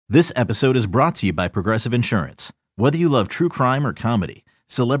This episode is brought to you by Progressive Insurance. Whether you love true crime or comedy,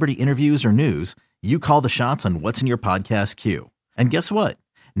 celebrity interviews or news, you call the shots on what's in your podcast queue. And guess what?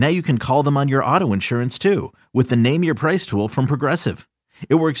 Now you can call them on your auto insurance too with the Name Your Price tool from Progressive.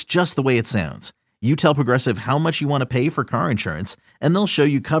 It works just the way it sounds. You tell Progressive how much you want to pay for car insurance, and they'll show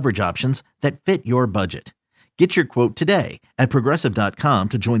you coverage options that fit your budget. Get your quote today at Progressive.com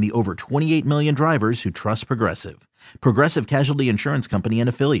to join the over 28 million drivers who trust Progressive. Progressive Casualty Insurance Company and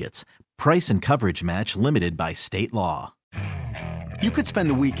Affiliates. Price and coverage match limited by state law. You could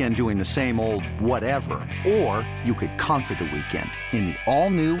spend the weekend doing the same old whatever, or you could conquer the weekend in the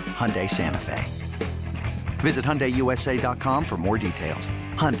all-new Hyundai Santa Fe. Visit HyundaiUSA.com for more details.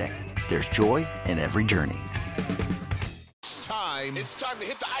 Hyundai, there's joy in every journey. It's time to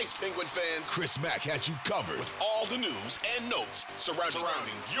hit the ice, Penguin fans. Chris Mack has you covered with all the news and notes surrounding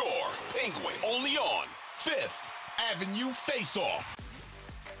your Penguin. Only on Fifth Avenue Face-Off.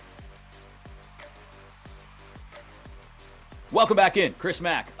 Welcome back in. Chris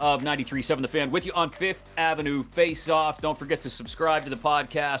Mack of 93.7 The Fan with you on Fifth Avenue Face-Off. Don't forget to subscribe to the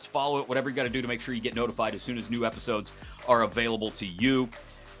podcast, follow it, whatever you got to do to make sure you get notified as soon as new episodes are available to you.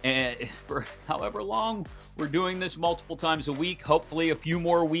 And for however long we're doing this, multiple times a week, hopefully a few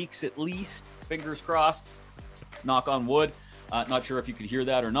more weeks at least, fingers crossed, knock on wood. Not sure if you could hear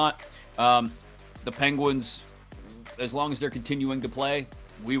that or not. The Penguins, as long as they're continuing to play,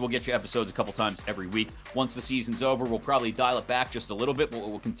 we will get you episodes a couple times every week. Once the season's over, we'll probably dial it back just a little bit.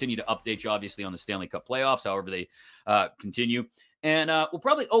 We'll continue to update you, obviously, on the Stanley Cup playoffs, however they continue. And we'll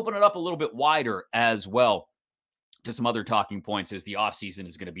probably open it up a little bit wider as well to some other talking points, as the offseason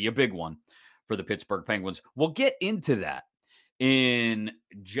is going to be a big one for the Pittsburgh Penguins. We'll get into that in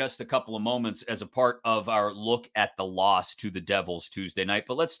just a couple of moments as a part of our look at the loss to the Devils Tuesday night.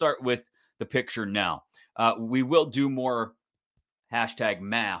 But let's start with the picture now. We will do more hashtag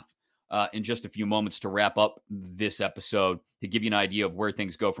math in just a few moments to wrap up this episode to give you an idea of where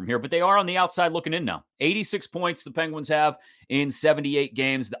things go from here. But they are on the outside looking in now. 86 points the Penguins have in 78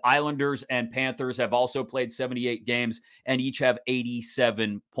 games. The Islanders and Panthers have also played 78 games and each have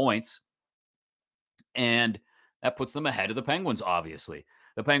 87 points. And that puts them ahead of the Penguins, obviously.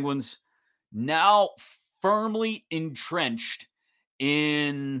 The Penguins now firmly entrenched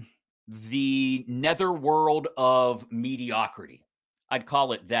in the netherworld of mediocrity. I'd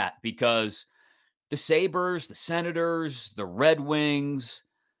call it that, because the Sabres, the Senators, the Red Wings,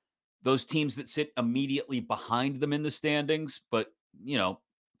 those teams that sit immediately behind them in the standings, but,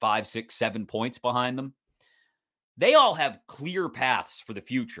 5, 6, 7 points behind them, they all have clear paths for the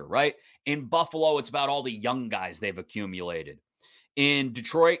future, right? In Buffalo, it's about all the young guys they've accumulated. In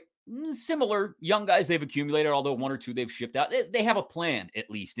Detroit, similar young guys they've accumulated, although one or two they've shipped out. They have a plan, at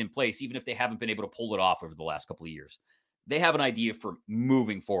least, in place, even if they haven't been able to pull it off over the last couple of years. They have an idea for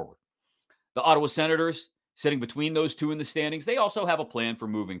moving forward. The Ottawa Senators, sitting between those two in the standings, they also have a plan for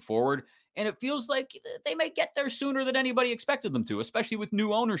moving forward. And it feels like they may get there sooner than anybody expected them to, especially with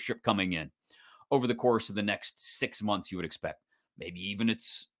new ownership coming in over the course of the next 6 months, you would expect. Maybe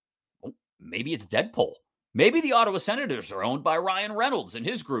it's Deadpool. Maybe the Ottawa Senators are owned by Ryan Reynolds and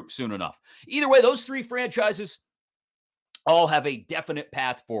his group soon enough. Either way, those three franchises all have a definite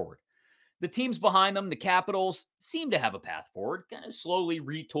path forward. The teams behind them, the Capitals, seem to have a path forward, kind of slowly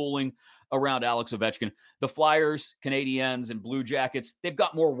retooling around Alex Ovechkin. The Flyers, Canadiens, and Blue Jackets, they've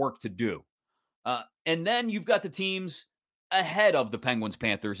got more work to do. And then you've got the teams ahead of the Penguins,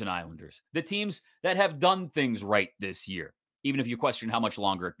 Panthers, and Islanders. The teams that have done things right this year, even if you question how much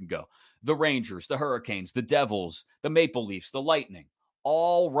longer it can go. The Rangers, the Hurricanes, the Devils, the Maple Leafs, the Lightning,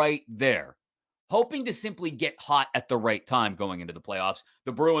 all right there, hoping to simply get hot at the right time going into the playoffs.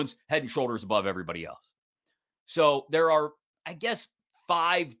 The Bruins, head and shoulders above everybody else. So there are, I guess,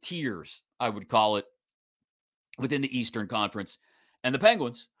 5 tiers, I would call it, within the Eastern Conference. And the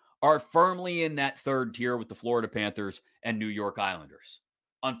Penguins are firmly in that third tier with the Florida Panthers and New York Islanders.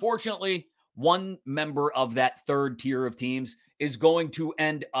 Unfortunately, one member of that third tier of teams is going to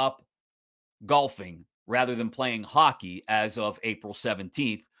end up golfing rather than playing hockey as of April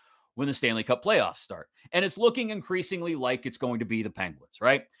 17th when the Stanley Cup playoffs start. And it's looking increasingly like it's going to be the Penguins,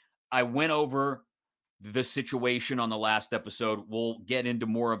 right? I went over the situation on the last episode. We'll get into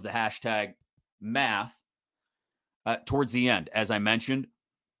more of the hashtag math towards the end, as I mentioned.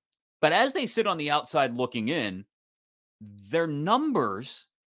 But as they sit on the outside looking in, their numbers,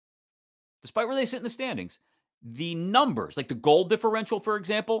 despite where they sit in the standings, the numbers, like the goal differential, for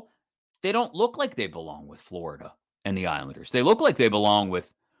example, they don't look like they belong with Florida and the Islanders. They look like they belong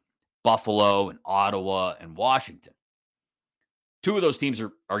with Buffalo and Ottawa and Washington. 2 of those teams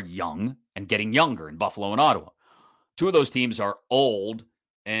are young and getting younger in Buffalo and Ottawa. 2 of those teams are old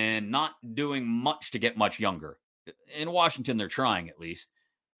and not doing much to get much younger. In Washington, they're trying at least.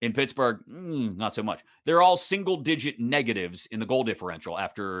 In Pittsburgh, not so much. They're all single-digit negatives in the goal differential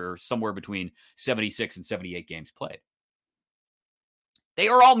after somewhere between 76 and 78 games played. They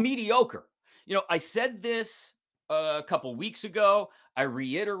are all mediocre. I said this a couple weeks ago. I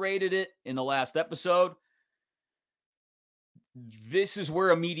reiterated it in the last episode. This is where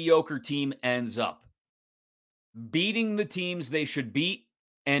a mediocre team ends up. Beating the teams they should beat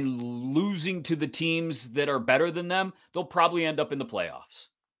and losing to the teams that are better than them, they'll probably end up in the playoffs.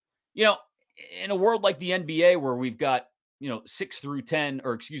 In a world like the NBA where we've got, 7 through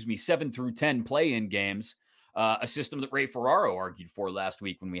 10 play-in games, a system that Ray Ferraro argued for last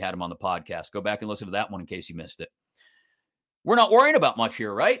week when we had him on the podcast. Go back and listen to that one in case you missed it. We're not worrying about much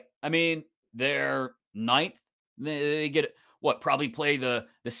here, right? I mean, they're ninth. They get probably play the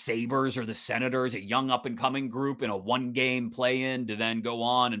Sabres or the Senators, a young up-and-coming group in a one-game play-in to then go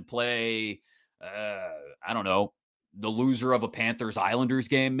on and play, I don't know, the loser of a Panthers-Islanders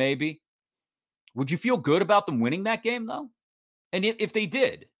game, maybe. Would you feel good about them winning that game, though? And if they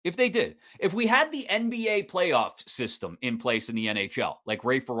did, if we had the NBA playoff system in place in the NHL, like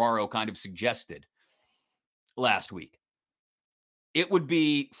Ray Ferraro kind of suggested last week, it would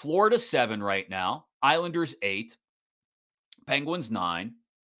be Florida 7 right now, Islanders 8, Penguins 9,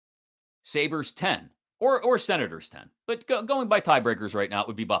 Sabres 10, or Senators 10. But going by tiebreakers right now, it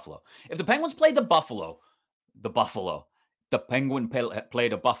would be Buffalo. If the Penguins played the Penguin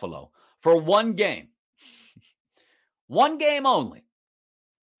played a Buffalo for one game only,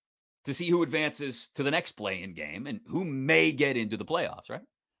 to see who advances to the next play-in game and who may get into the playoffs, right?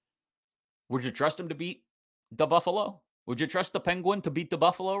 Would you trust him to beat the Buffalo? Would you trust the Penguin to beat the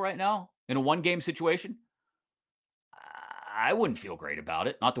Buffalo right now in a one-game situation? I wouldn't feel great about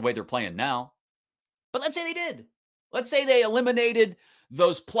it. Not the way they're playing now. But let's say they did. Let's say they eliminated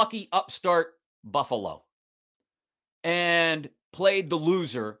those plucky upstart Buffalo and played the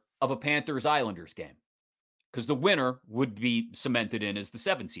loser of a Panthers-Islanders game. Because the winner would be cemented in as the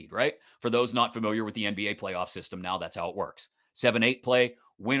 7 seed, right? For those not familiar with the NBA playoff system now, that's how it works. 7-8 play,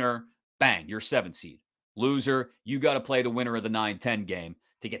 winner, bang, you're 7 seed. Loser, you got to play the winner of the 9-10 game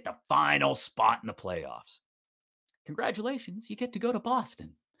to get the final spot in the playoffs. Congratulations, you get to go to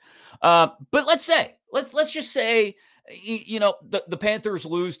Boston. But let's just say, the Panthers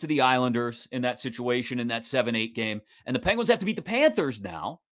lose to the Islanders in that situation, in that 7-8 game, and the Penguins have to beat the Panthers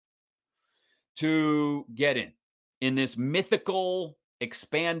now to get in this mythical,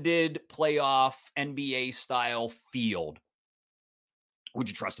 expanded playoff NBA style field. Would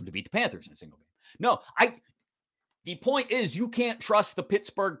you trust them to beat the Panthers in a single game? No, the point is you can't trust the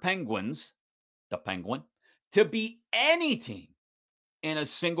Pittsburgh Penguins, the Penguin, to beat any team in a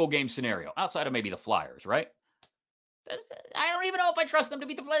single game scenario, outside of maybe the Flyers, right? I don't even know if I trust them to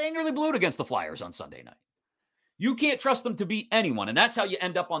beat the Flyers. They nearly blew it against the Flyers on Sunday night. You can't trust them to beat anyone, and that's how you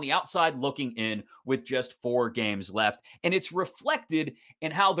end up on the outside looking in with just 4 games left. And it's reflected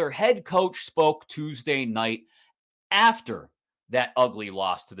in how their head coach spoke Tuesday night after that ugly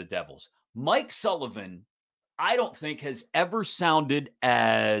loss to the Devils. Mike Sullivan, I don't think, has ever sounded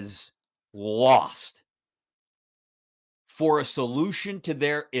as lost for a solution to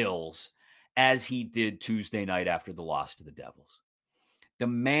their ills as he did Tuesday night after the loss to the Devils. The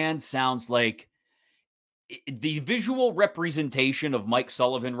man sounds like the visual representation of Mike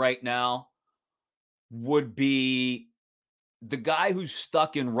Sullivan right now would be the guy who's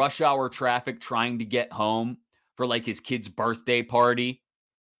stuck in rush hour traffic trying to get home for like his kid's birthday party,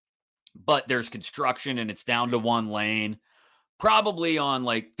 but there's construction and it's down to one lane, probably on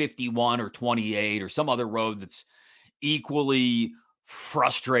like 51 or 28 or some other road that's equally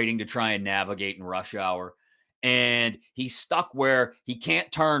frustrating to try and navigate in rush hour. And he's stuck where he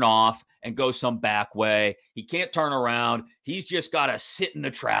can't turn off and go some back way. He can't turn around. He's just got to sit in the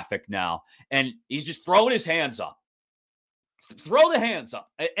traffic now. And he's just throwing his hands up. Throw the hands up.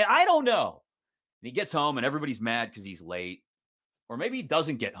 And I don't know. And he gets home and everybody's mad because he's late. Or maybe he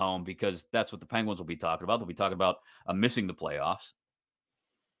doesn't get home because that's what the Penguins will be talking about. They'll be talking about missing the playoffs.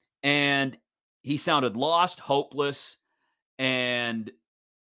 And he sounded lost, hopeless, and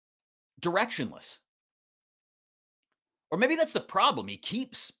directionless. Or maybe that's the problem. He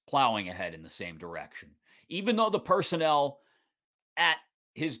keeps plowing ahead in the same direction, even though the personnel at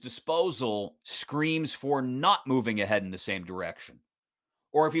his disposal screams for not moving ahead in the same direction.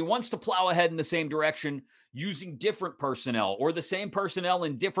 Or if he wants to plow ahead in the same direction using different personnel or the same personnel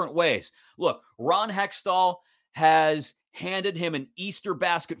in different ways. Look, Ron Hextall has handed him an Easter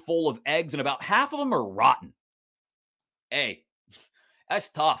basket full of eggs, and about half of them are rotten. Hey, that's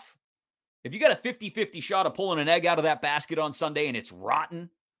tough. If you got a 50-50 shot of pulling an egg out of that basket on Sunday and it's rotten,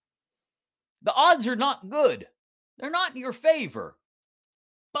 The odds are not good. They're not in your favor.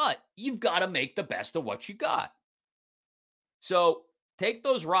 But you've got to make the best of what you got. So take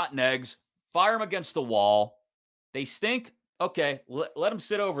those rotten eggs, fire them against the wall. They stink. Okay, let them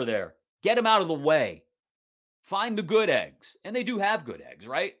sit over there. Get them out of the way. Find the good eggs. And they do have good eggs,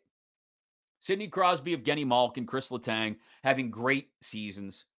 right? Sidney Crosby, Evgeny Malkin, Chris Letang having great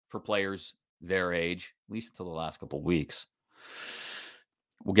seasons for players their age, at least until the last couple of weeks.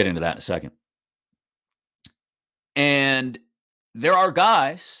 We'll get into that in a second. And there are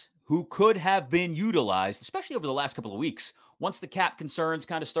guys who could have been utilized, especially over the last couple of weeks, once the cap concerns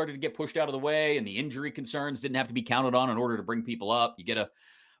kind of started to get pushed out of the way and the injury concerns didn't have to be counted on in order to bring people up. You get a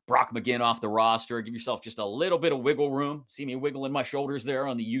Brock McGinn off the roster, give yourself just a little bit of wiggle room. See me wiggling my shoulders there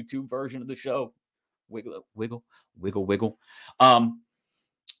on the YouTube version of the show. Wiggle, wiggle, wiggle, wiggle. A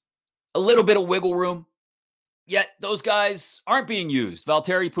little bit of wiggle room. Yet those guys aren't being used.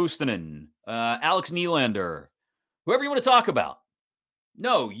 Valtteri Puustinen, Alex Nylander, whoever you want to talk about.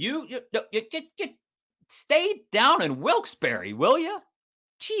 No, you stay down in Wilkes-Barre, will you?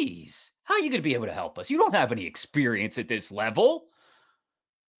 Jeez, how are you going to be able to help us? You don't have any experience at this level.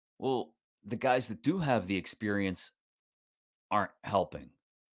 Well, the guys that do have the experience aren't helping.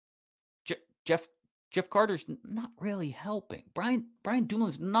 Jeff Carter's not really helping. Brian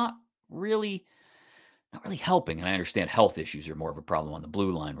Dumoulin's not really helping. And I understand health issues are more of a problem on the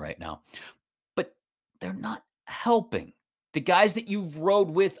blue line right now. But they're not helping. The guys that you've rode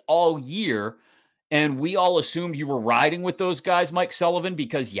with all year, and we all assumed you were riding with those guys, Mike Sullivan,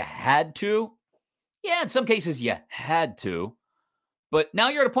 because you had to. Yeah, in some cases you had to. But now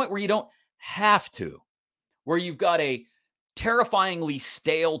you're at a point where you don't have to, where you've got a terrifyingly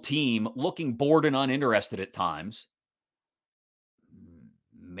stale team looking bored and uninterested at times.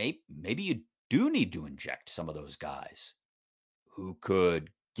 Maybe you do need to inject some of those guys who could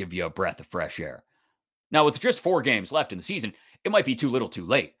give you a breath of fresh air. Now, with just 4 games left in the season, it might be too little too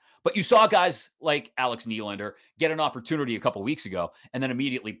late. But you saw guys like Alex Nylander get an opportunity a couple weeks ago, and then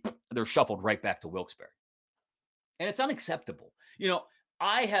immediately they're shuffled right back to Wilkes-Barre. And it's unacceptable. You know,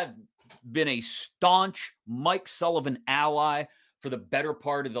 I have been a staunch Mike Sullivan ally for the better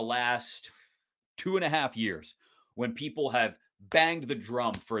part of the last 2.5 years, when people have banged the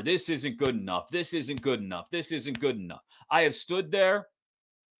drum for this isn't good enough, this isn't good enough, this isn't good enough. I have stood there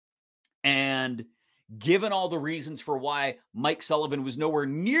and given all the reasons for why Mike Sullivan was nowhere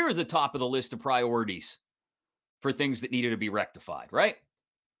near the top of the list of priorities for things that needed to be rectified, right?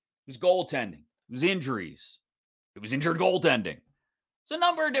 It was goaltending. It was injuries. It was injured goaltending. It's a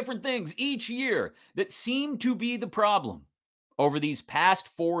number of different things each year that seem to be the problem over these past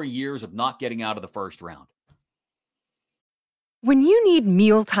 4 years of not getting out of the first round. When you need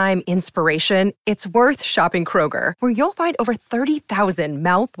mealtime inspiration, it's worth shopping Kroger, where you'll find over 30,000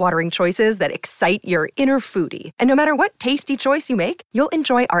 mouth-watering choices that excite your inner foodie. And no matter what tasty choice you make, you'll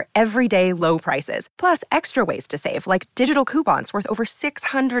enjoy our everyday low prices, plus extra ways to save, like digital coupons worth over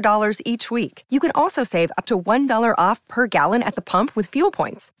 $600 each week. You can also save up to $1 off per gallon at the pump with fuel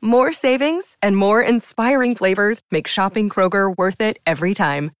points. More savings and more inspiring flavors make shopping Kroger worth it every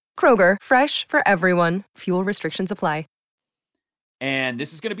time. Kroger, fresh for everyone. Fuel restrictions apply. And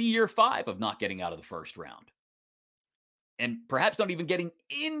this is going to be year 5 of not getting out of the first round. And perhaps not even getting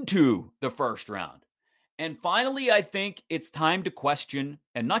into the first round. And finally, I think it's time to question,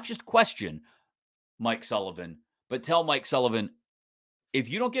 and not just question Mike Sullivan, but tell Mike Sullivan, if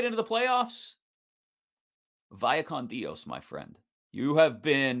you don't get into the playoffs, vaya con Dios, my friend. You have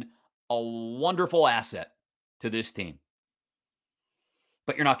been a wonderful asset to this team.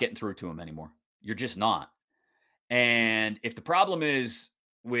 But you're not getting through to him anymore. You're just not. And if the problem is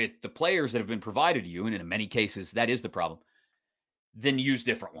with the players that have been provided to you, and in many cases that is the problem, then use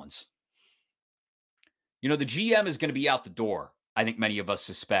different ones. You know, the GM is going to be out the door, I think many of us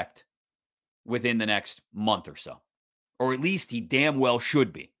suspect, within the next month or so. Or at least he damn well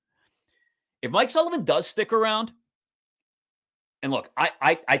should be. If Mike Sullivan does stick around, and look,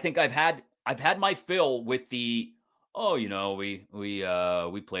 I think I've had my fill with the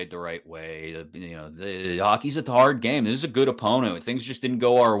we played the right way. The hockey's a hard game. This is a good opponent. Things just didn't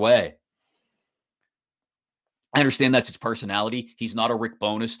go our way. I understand that's his personality. He's not a Rick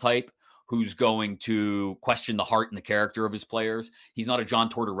Bowness type who's going to question the heart and the character of his players. He's not a John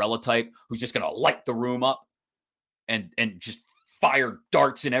Tortorella type who's just going to light the room up and just fire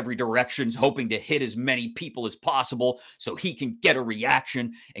darts in every direction, hoping to hit as many people as possible so he can get a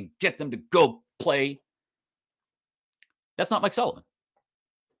reaction and get them to go play. That's not Mike Sullivan.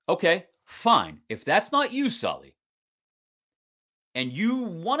 Okay, fine. If that's not you, Sully, and you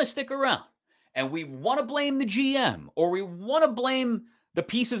want to stick around, and we want to blame the GM, or we want to blame the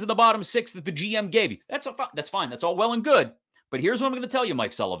pieces of the bottom six that the GM gave you. That's fine. That's all well and good. But here's what I'm going to tell you,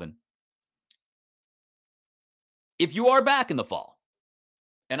 Mike Sullivan. If you are back in the fall,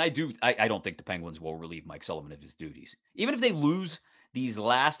 and I don't think the Penguins will relieve Mike Sullivan of his duties. Even if they lose these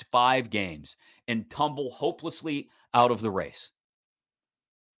last 5 games and tumble hopelessly out of the race,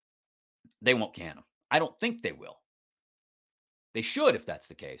 they won't can him. I don't think they will. They should if that's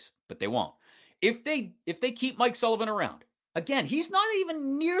the case, but they won't. If they keep Mike Sullivan around, again, he's not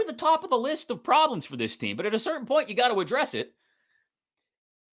even near the top of the list of problems for this team, but at a certain point, you got to address it.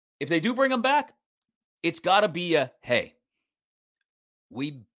 If they do bring him back, it's got to be hey,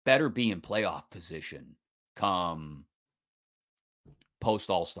 we better be in playoff position come post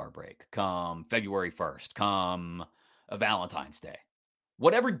All-Star break, come February 1st, come a Valentine's Day.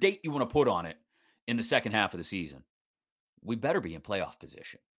 Whatever date you want to put on it in the second half of the season, we better be in playoff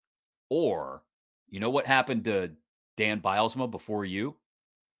position. Or, you know what happened to Dan Bilesma before you?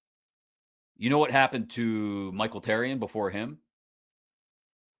 You know what happened to Michael Therrien before him?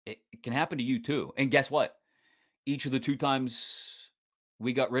 It can happen to you too. And guess what? Each of the 2 times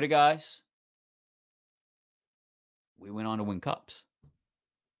we got rid of guys, we went on to win cups.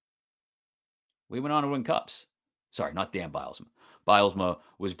 Sorry, not Dan Bilesma. Bilesma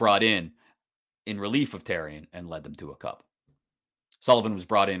was brought in relief of Therrien and led them to a cup. Sullivan was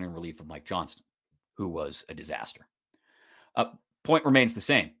brought in relief of Mike Johnston, who was a disaster. Point remains the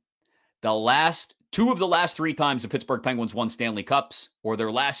same. The last 2 of the last 3 times the Pittsburgh Penguins won Stanley Cups, or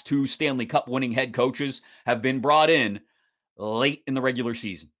their last 2 Stanley Cup winning head coaches, have been brought in late in the regular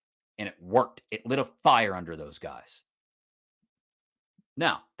season. And it worked. It lit a fire under those guys.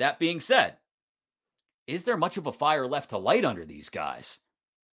 Now, that being said, is there much of a fire left to light under these guys?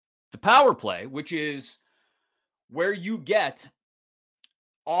 The power play, which is where you get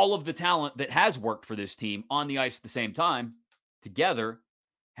all of the talent that has worked for this team on the ice at the same time together,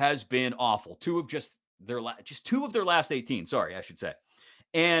 has been awful. 2 of their last 18,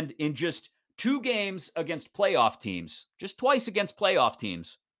 and in just 2 games against playoff teams, just twice against playoff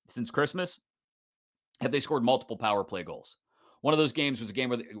teams since Christmas, have they scored multiple power play goals. One of those games was a game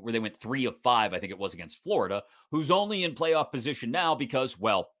where they went 3 of 5, I think it was, against Florida, who's only in playoff position now because,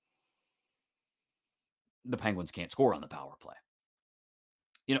 well, the Penguins can't score on the power play.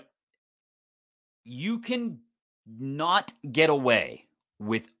 You know, you can not get away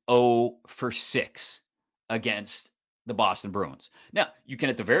with 0 for 6 against the Boston Bruins. Now, you can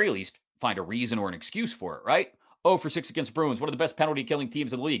at the very least find a reason or an excuse for it, right? 0 for 6 against Bruins, one of the best penalty-killing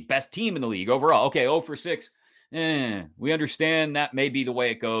teams in the league, best team in the league overall. Okay, 0 for 6. We understand that may be the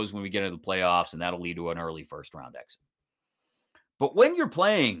way it goes when we get into the playoffs, and that'll lead to an early first-round exit. But when you're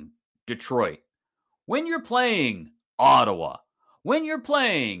playing Detroit, when you're playing Ottawa, when you're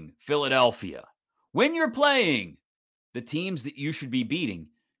playing Philadelphia, when you're playing the teams that you should be beating,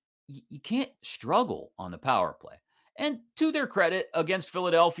 you can't struggle on the power play. And to their credit, against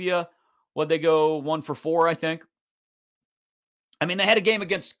Philadelphia, they go 1 for 4, I think. I mean, they had a game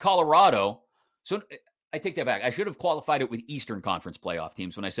against Colorado. So I take that back. I should have qualified it with Eastern Conference playoff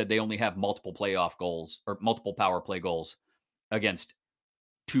teams when I said they only have multiple playoff goals or multiple power play goals against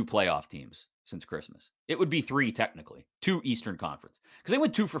 2 playoff teams since Christmas. It would be 3 technically, 2 Eastern Conference, because they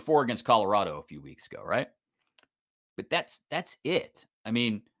went 2 for 4 against Colorado a few weeks ago, right? But that's it. I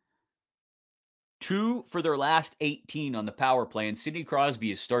mean, 2 for their last 18 on the power play, and Sidney Crosby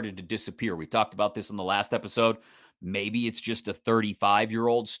has started to disappear. We talked about this in the last episode. Maybe it's just a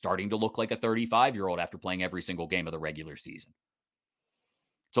 35-year-old starting to look like a 35-year-old after playing every single game of the regular season.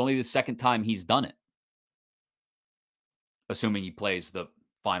 It's only the second time he's done it, assuming he plays the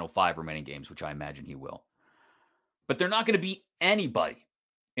final 5 remaining games, which I imagine he will. But they're not going to beat anybody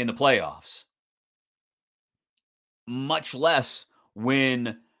in the playoffs, much less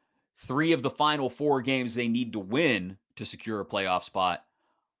win 3 of the final 4 games they need to win to secure a playoff spot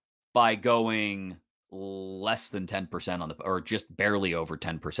by going less than 10% or just barely over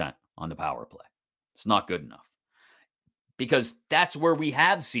 10% on the power play. It's not good enough, because that's where we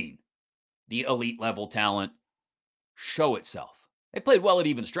have seen the elite level talent show itself. They played well at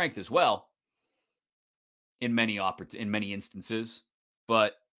even strength as well in many instances,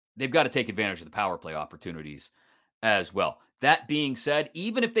 but they've got to take advantage of the power play opportunities as well. That being said,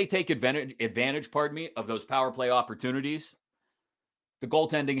 even if they take advantage, of those power play opportunities, the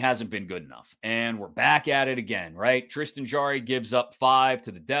goaltending hasn't been good enough. And we're back at it again, right? Tristan Jarry gives up 5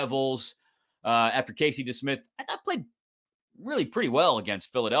 to the Devils after Casey DeSmith, I thought, played really pretty well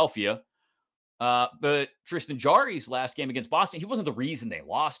against Philadelphia. But Tristan Jarry's last game against Boston, he wasn't the reason they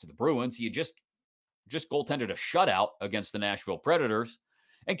lost to the Bruins. He had just goaltended a shutout against the Nashville Predators.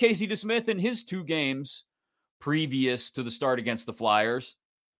 And Casey DeSmith in his 2 games previous to the start against the Flyers,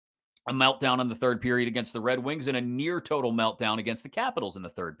 a meltdown in the third period against the Red Wings, and a near total meltdown against the Capitals in the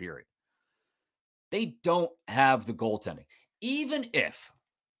third period. They don't have the goaltending. Even if,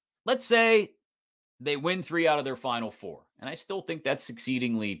 let's say, they win 3 out of their final 4, and I still think that's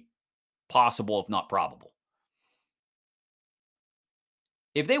exceedingly possible, if not probable.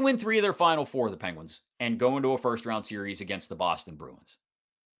 If they win 3 of their final 4, the Penguins, and go into a first-round series against the Boston Bruins,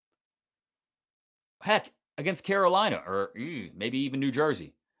 heck, against Carolina, or maybe even New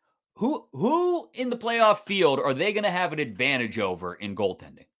Jersey, who in the playoff field are they going to have an advantage over in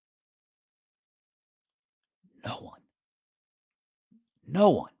goaltending? No one. No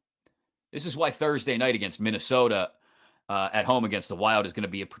one. This is why Thursday night against Minnesota at home against the Wild is going to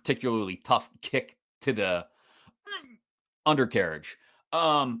be a particularly tough kick to the undercarriage,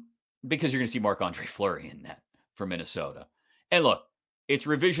 because you're going to see Marc-Andre Fleury in net for Minnesota. And look, it's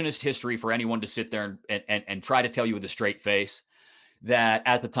revisionist history for anyone to sit there and try to tell you with a straight face that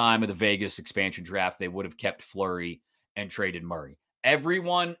at the time of the Vegas expansion draft, they would have kept Fleury and traded Murray.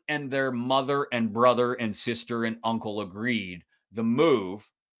 Everyone and their mother and brother and sister and uncle agreed the move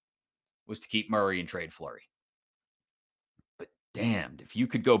was to keep Murray and trade Fleury. But damned, if you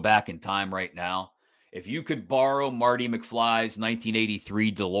could go back in time right now, if you could borrow Marty McFly's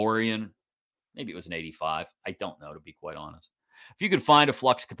 1983 DeLorean, maybe it was an 85. I don't know, to be quite honest. If you could find a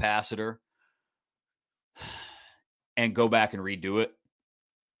flux capacitor and go back and redo it,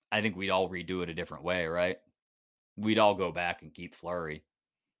 I think we'd all redo it a different way, right? We'd all go back and keep Fleury.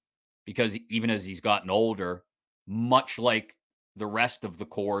 Because even as he's gotten older, much like the rest of the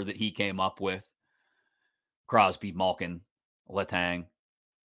core that he came up with, Crosby, Malkin, Letang,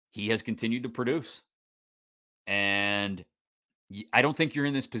 he has continued to produce. And I don't think you're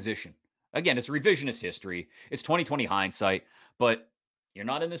in this position. Again, it's revisionist history. It's 2020 hindsight, but you're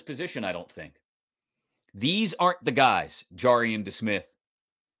not in this position, I don't think. These aren't the guys, Jarry and DeSmith,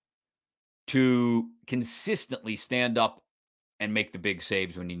 to consistently stand up and make the big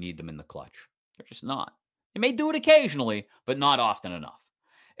saves when you need them in the clutch. They're just not. They may do it occasionally, but not often enough.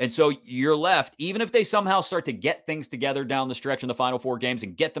 And so you're left, even if they somehow start to get things together down the stretch in the final 4 games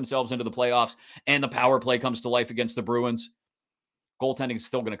and get themselves into the playoffs and the power play comes to life against the Bruins, goaltending is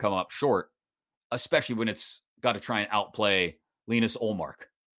still going to come up short, especially when it's got to try and outplay Linus Ullmark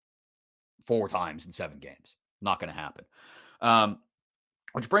 4 times in 7 games. Not going to happen.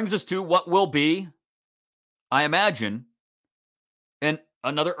 Which brings us to what will be, I imagine,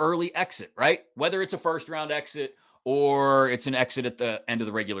 another early exit, right? Whether it's a first-round exit or it's an exit at the end of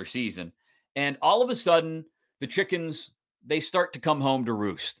the regular season. And all of a sudden, the chickens, they start to come home to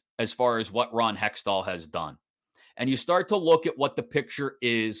roost as far as what Ron Hextall has done. And you start to look at what the picture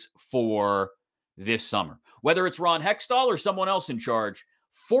is for this summer. Whether it's Ron Hextall or someone else in charge,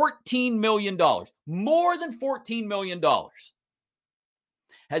 $14 million, more than $14 million,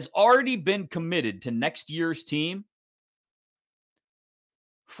 has already been committed to next year's team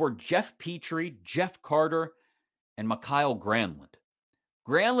for Jeff Petrie, Jeff Carter, and Mikael Granlund.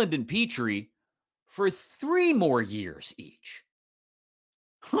 Granlund and Petrie for 3 more years each.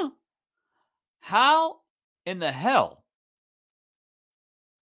 How in the hell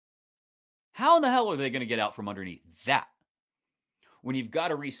are they going to get out from underneath that when you've got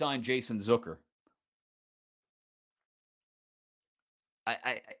to re-sign Jason Zucker?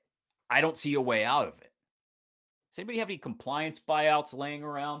 I don't see a way out of it. Does anybody have any compliance buyouts laying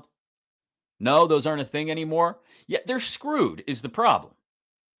around? No, those aren't a thing anymore. Yet they're screwed is the problem.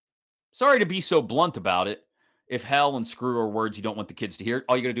 Sorry to be so blunt about it. If hell and screw are words you don't want the kids to hear,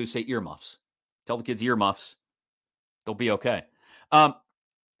 all you got to do is say earmuffs. Tell the kids earmuffs. They'll be okay.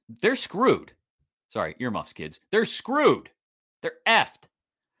 They're screwed. Sorry, earmuffs, kids. They're screwed. They're effed.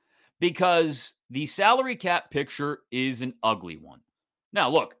 Because the salary cap picture is an ugly one. Now,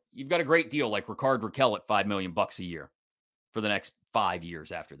 look, you've got a great deal like Rickard Rakell at $5 million a year for the next 5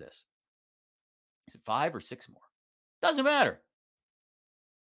 years after this. Is it 5 or 6 more? Doesn't matter.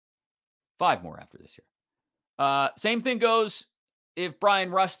 5 more after this year. Same thing goes if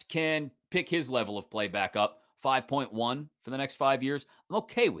Brian Rust can pick his level of play back up, 5.1 for the next 5 years. I'm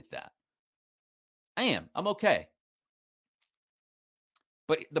okay with that. I am. I'm okay.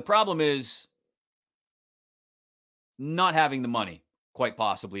 But the problem is not having the money, quite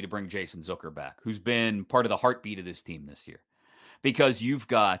possibly, to bring Jason Zucker back, who's been part of the heartbeat of this team this year. Because you've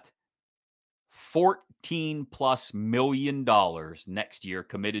got $14+ million next year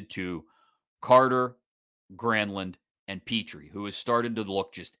committed to Carter, Granlund, and Petrie, who has started to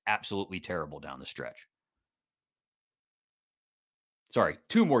look just absolutely terrible down the stretch. Sorry,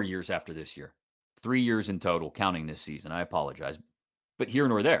 2 more years after this year. 3 years in total, counting this season. I apologize. But here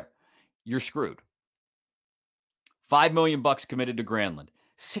nor there, you're screwed. $5 million committed to Granlund,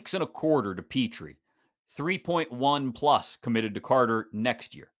 6.25 to Petrie, 3.1 plus committed to Carter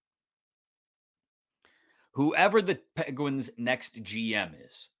next year. Whoever the Penguins' next GM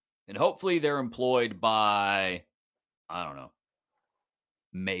is, and hopefully they're employed by, I don't know,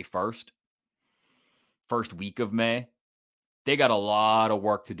 May 1st, first week of May, they got a lot of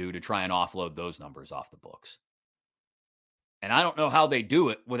work to do to try and offload those numbers off the books. And I don't know how they do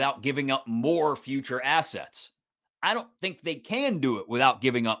it without giving up more future assets. I don't think they can do it without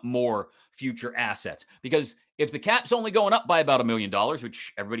giving up more future assets. Because if the cap's only going up by about $1 million,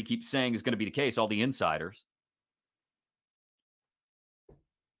 which everybody keeps saying is going to be the case, all the insiders,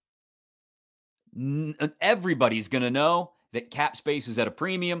 everybody's going to know that cap space is at a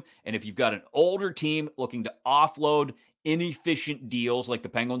premium. And if you've got an older team looking to offload inefficient deals like the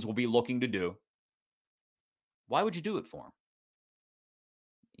Penguins will be looking to do, why would you do it for them?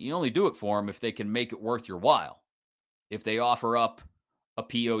 You only do it for them if they can make it worth your while. If they offer up a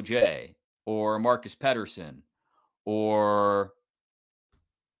POJ or a Marcus Pettersson or,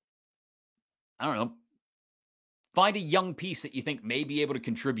 I don't know, find a young piece that you think may be able to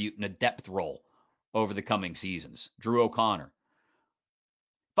contribute in a depth role over the coming seasons. Drew O'Connor.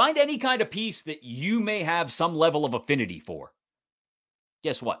 Find any kind of piece that you may have some level of affinity for.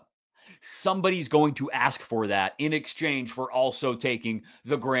 Guess what? Somebody's going to ask for that in exchange for also taking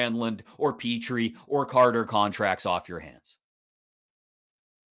the Granlund or Petrie or Carter contracts off your hands.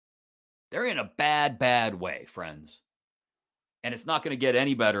 They're in a bad, bad way, friends. And it's not going to get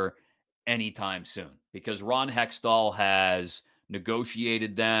any better anytime soon because Ron Hextall has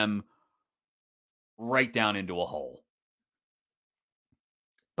negotiated them right down into a hole.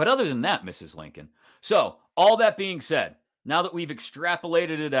 But other than that, Mrs. Lincoln. So, all that being said, now that we've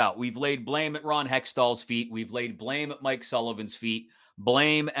extrapolated it out, we've laid blame at Ron Hextall's feet, we've laid blame at Mike Sullivan's feet,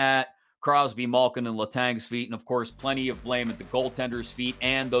 blame at Crosby, Malkin, and Letang's feet, and of course, plenty of blame at the goaltender's feet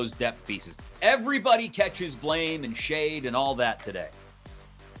and those depth pieces. Everybody catches blame and shade and all that today.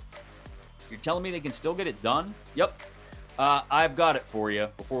 You're telling me they can still get it done? Yep. I've got it for you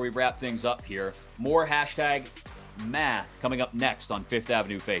before we wrap things up here. More hashtag math coming up next on Fifth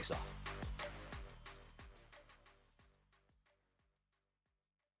Avenue Faceoff.